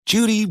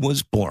Judy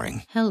was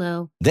boring.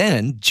 Hello.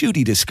 Then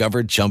Judy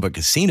discovered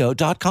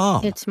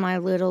ChumbaCasino.com. It's my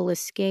little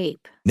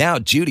escape. Now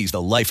Judy's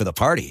the life of the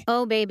party.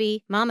 Oh,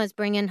 baby, mama's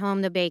bringing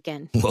home the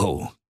bacon.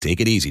 Whoa,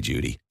 take it easy,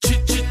 Judy.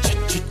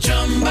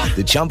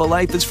 The Chumba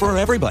life is for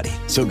everybody.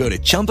 So go to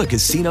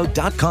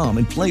ChumbaCasino.com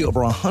and play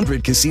over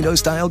 100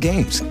 casino-style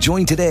games.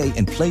 Join today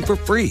and play for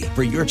free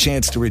for your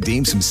chance to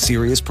redeem some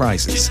serious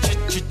prizes.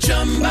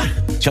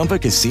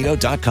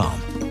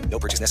 ChumbaCasino.com. No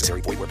purchase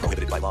necessary. Void where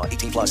prohibited by law.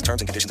 18 plus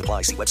terms and conditions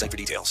apply. See website for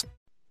details.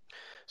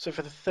 So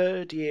for the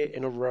third year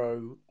in a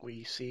row,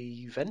 we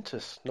see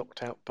Juventus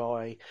knocked out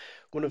by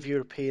one of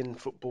European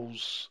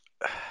football's,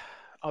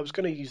 I was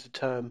going to use the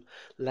term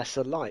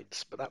lesser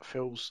lights, but that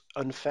feels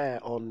unfair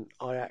on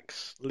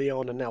Ajax,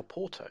 Lyon and now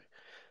Porto.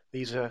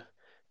 These are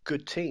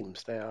good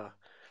teams. They are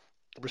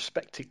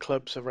respected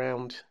clubs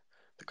around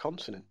the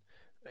continent.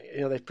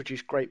 You know, they've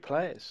produced great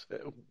players,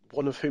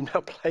 one of whom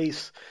now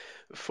plays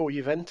for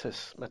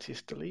Juventus,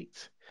 Matthias de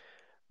Ligt.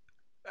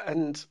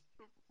 And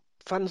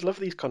fans love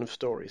these kind of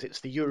stories.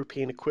 It's the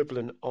European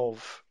equivalent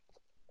of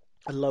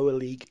a lower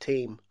league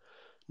team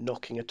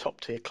knocking a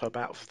top-tier club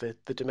out of the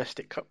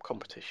domestic cup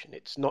competition.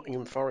 It's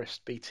Nottingham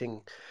Forest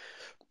beating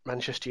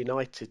Manchester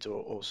United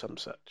or some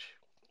such.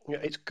 You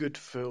know, it's good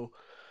for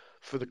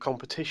the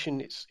competition.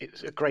 It's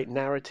a great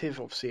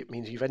narrative. Obviously, it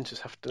means Juventus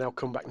have to now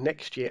come back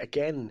next year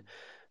again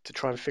to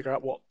try and figure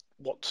out what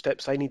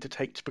steps they need to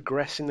take to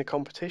progress in the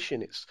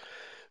competition. It's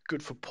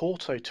good for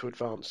Porto to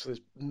advance. So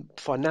there's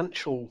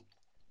financial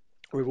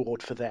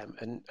reward for them.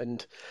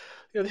 And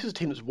you know, this is a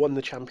team that's won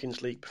the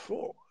Champions League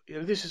before. You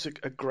know, this is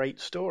a great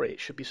story. It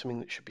should be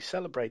something that should be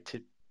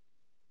celebrated,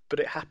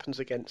 but it happens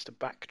against a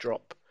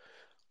backdrop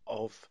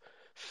of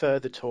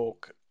further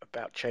talk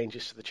about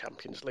changes to the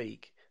Champions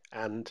League.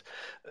 And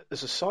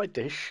as a side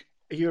dish,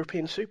 a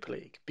European Super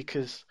League,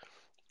 because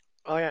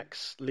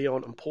Ajax,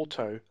 Lyon and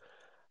Porto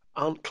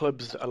aren't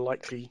clubs that are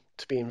likely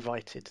to be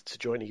invited to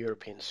join a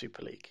European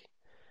Super League.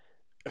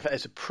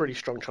 There's a pretty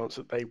strong chance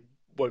that they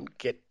won't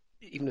get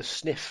even a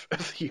sniff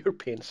of the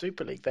European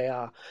Super League. They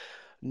are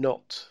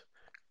not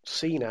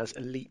seen as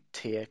elite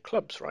tier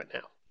clubs right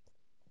now.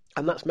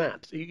 And that's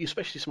mad,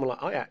 especially someone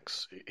like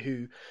Ajax,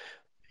 who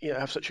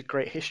have such a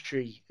great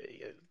history,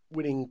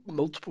 winning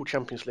multiple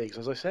Champions Leagues.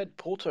 As I said,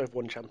 Porto have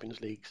won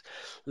Champions Leagues.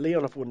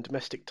 Lyon have won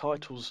domestic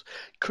titles.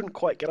 Couldn't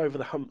quite get over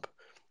the hump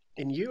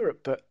in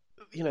Europe, but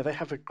they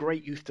have a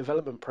great youth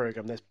development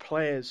program. There's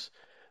players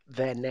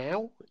there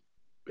now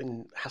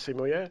in Hasse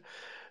Moyer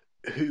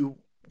who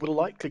will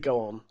likely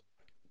go on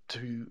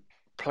to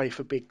play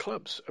for big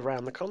clubs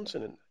around the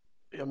continent.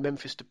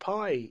 Memphis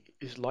Depay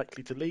is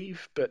likely to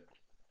leave, but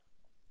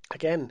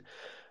again,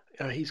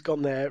 he's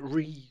gone there,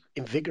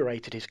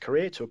 reinvigorated his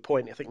career to a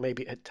point. I think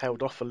maybe it had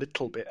tailed off a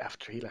little bit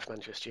after he left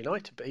Manchester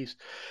United, but he's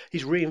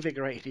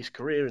reinvigorated his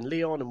career in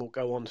Lyon and will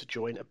go on to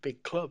join a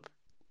big club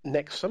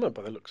next summer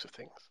by the looks of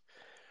things.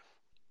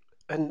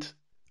 And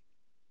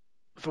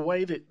the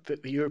way that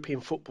the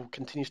European football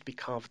continues to be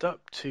carved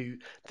up to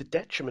the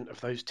detriment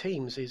of those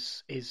teams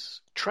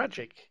is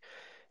tragic.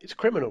 It's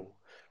criminal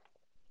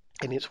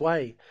in its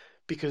way,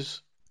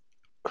 because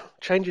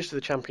changes to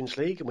the Champions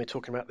League, and we're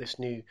talking about this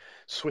new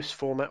Swiss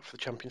format for the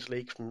Champions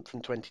League from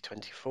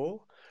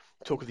 2024,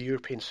 talk of the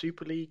European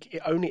Super League,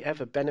 it only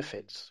ever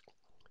benefits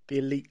the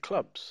elite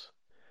clubs,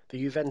 the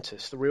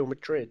Juventus, the Real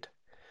Madrid,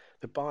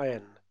 the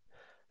Bayern,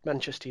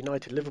 Manchester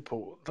United,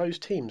 Liverpool, those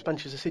teams,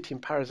 Manchester City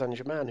and Paris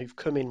Saint-Germain, who've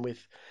come in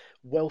with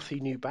wealthy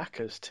new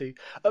backers to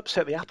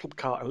upset the apple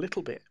cart a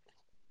little bit.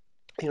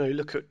 You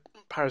look at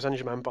Paris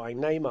Saint-Germain buying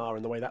Neymar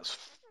and the way that's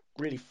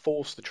really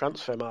forced the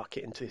transfer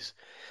market into this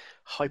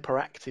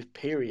hyperactive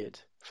period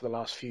for the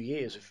last few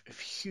years of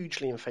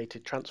hugely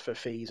inflated transfer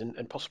fees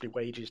and possibly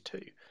wages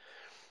too.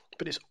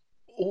 But it's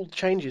all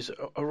changes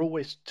are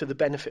always to the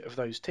benefit of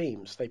those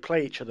teams. They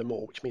play each other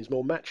more, which means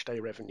more match day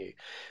revenue,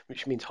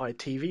 which means higher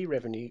TV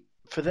revenue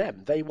for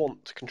them. They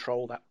want to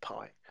control that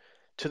pie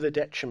to the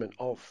detriment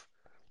of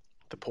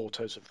the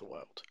Portos of the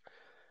world.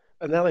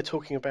 And now they're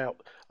talking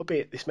about,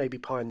 albeit this may be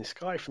pie in the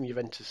sky from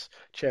Juventus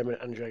chairman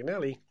Andrea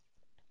Agnelli,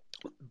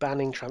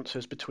 banning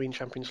transfers between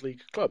Champions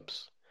League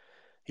clubs.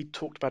 He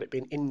talked about it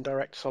being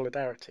indirect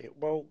solidarity.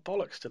 Well,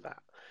 bollocks to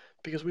that,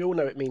 because we all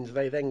know it means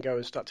they then go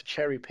and start to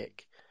cherry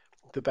pick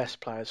the best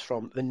players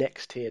from the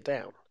next tier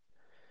down,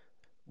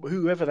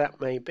 whoever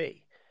that may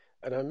be.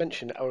 And I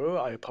mentioned,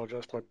 I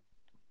apologise for my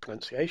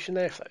pronunciation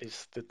there, if that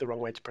is the wrong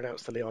way to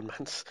pronounce the Leon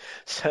man's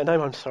surname.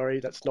 I'm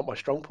sorry, that's not my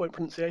strong point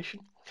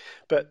pronunciation.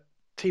 But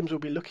teams will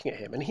be looking at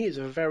him, and he is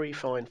a very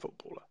fine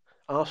footballer.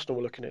 Arsenal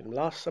were looking at him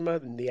last summer,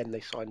 in the end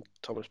they signed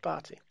Thomas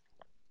Partey.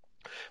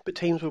 But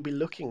teams will be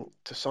looking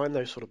to sign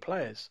those sort of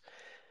players,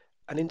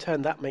 and in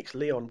turn that makes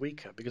Lyon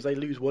weaker because they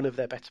lose one of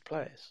their better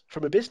players.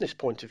 From a business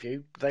point of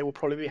view, they will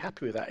probably be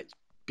happy with that. It's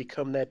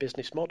become their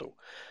business model.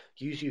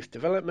 Use youth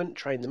development,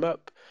 train them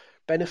up,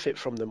 benefit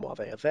from them while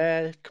they are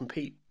there,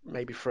 compete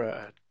maybe for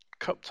a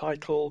cup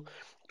title,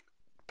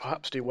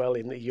 perhaps do well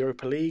in the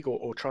Europa League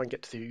or try and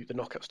get to the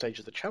knockout stage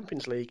of the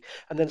Champions League,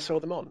 and then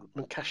sell them on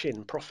and cash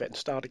in, profit, and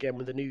start again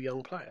with a new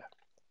young player.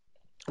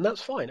 And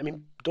that's fine. I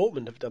mean,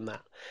 Dortmund have done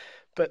that.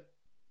 But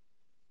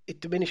it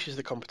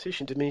diminishes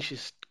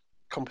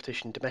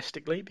competition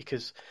domestically,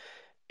 because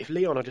if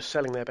Lyon are just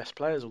selling their best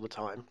players all the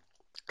time,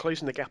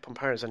 closing the gap on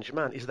Paris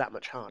Saint-Germain is that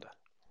much harder.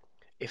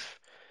 If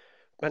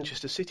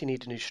Manchester City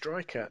need a new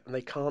striker and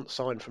they can't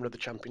sign from another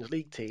Champions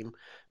League team,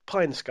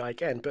 pie in the sky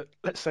again, but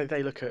let's say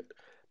they look at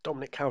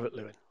Dominic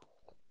Calvert-Lewin.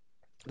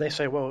 They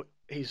say, well,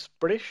 he's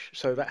British,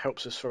 so that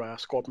helps us for our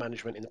squad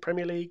management in the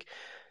Premier League.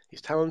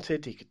 He's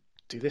talented, he could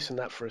do this and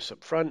that for us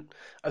up front.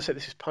 I say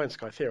this is pie in the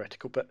sky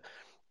theoretical, but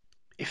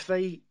if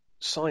they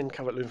sign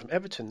Calvert-Lewin from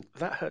Everton,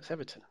 that hurts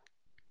Everton.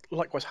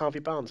 Likewise, Harvey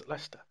Barnes at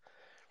Leicester.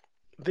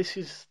 This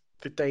is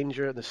the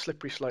danger and the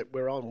slippery slope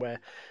we're on, where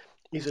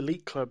these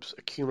elite clubs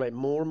accumulate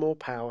more and more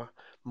power,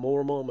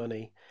 more and more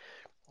money.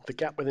 The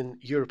gap within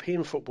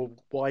European football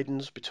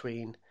widens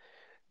between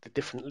the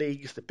different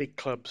leagues, the big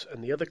clubs,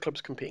 and the other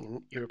clubs competing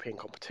in European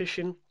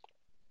competition.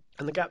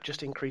 And the gap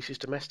just increases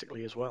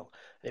domestically as well.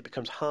 And it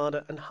becomes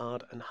harder and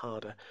harder and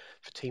harder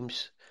for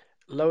teams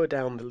lower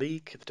down the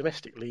league, the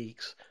domestic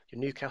leagues,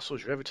 your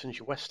Newcastles, your Evertons,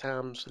 your West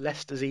Hams,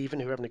 Leicester's even,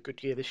 who are having a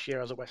good year this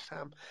year as a West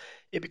Ham.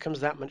 It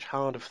becomes that much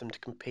harder for them to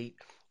compete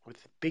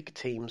with the big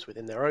teams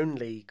within their own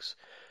leagues.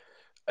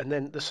 And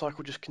then the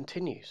cycle just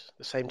continues.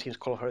 The same teams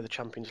qualify for the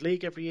Champions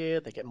League every year,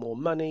 they get more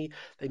money,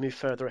 they move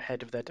further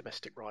ahead of their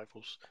domestic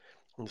rivals.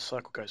 And the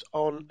cycle goes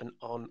on and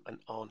on and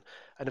on.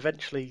 And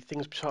eventually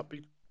things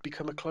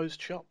become a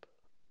closed shop.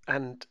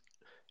 And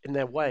in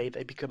their way,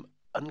 they become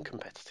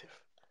uncompetitive.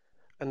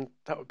 And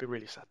that would be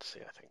really sad to see,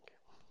 I think.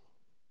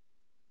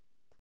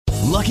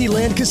 Lucky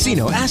Land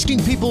Casino,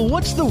 asking people,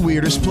 what's the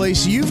weirdest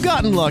place you've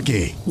gotten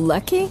lucky?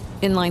 Lucky?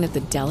 In line at the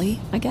deli,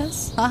 I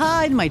guess?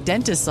 Aha, in my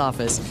dentist's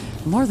office.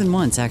 More than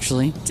once,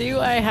 actually. Do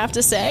I have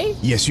to say?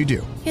 Yes, you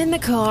do. In the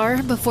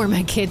car before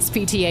my kids'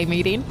 PTA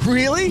meeting.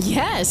 Really?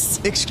 Yes.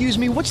 Excuse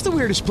me, what's the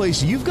weirdest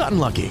place you've gotten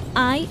lucky?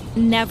 I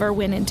never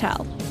win and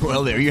tell.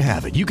 Well, there you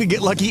have it. You can get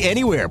lucky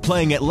anywhere,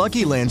 playing at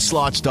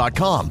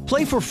LuckyLandSlots.com.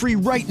 Play for free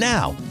right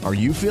now. Are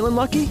you feeling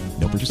lucky?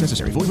 No purchase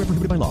necessary. Void where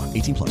prohibited by law.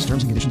 18+.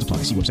 Terms and conditions apply.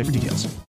 See website for details.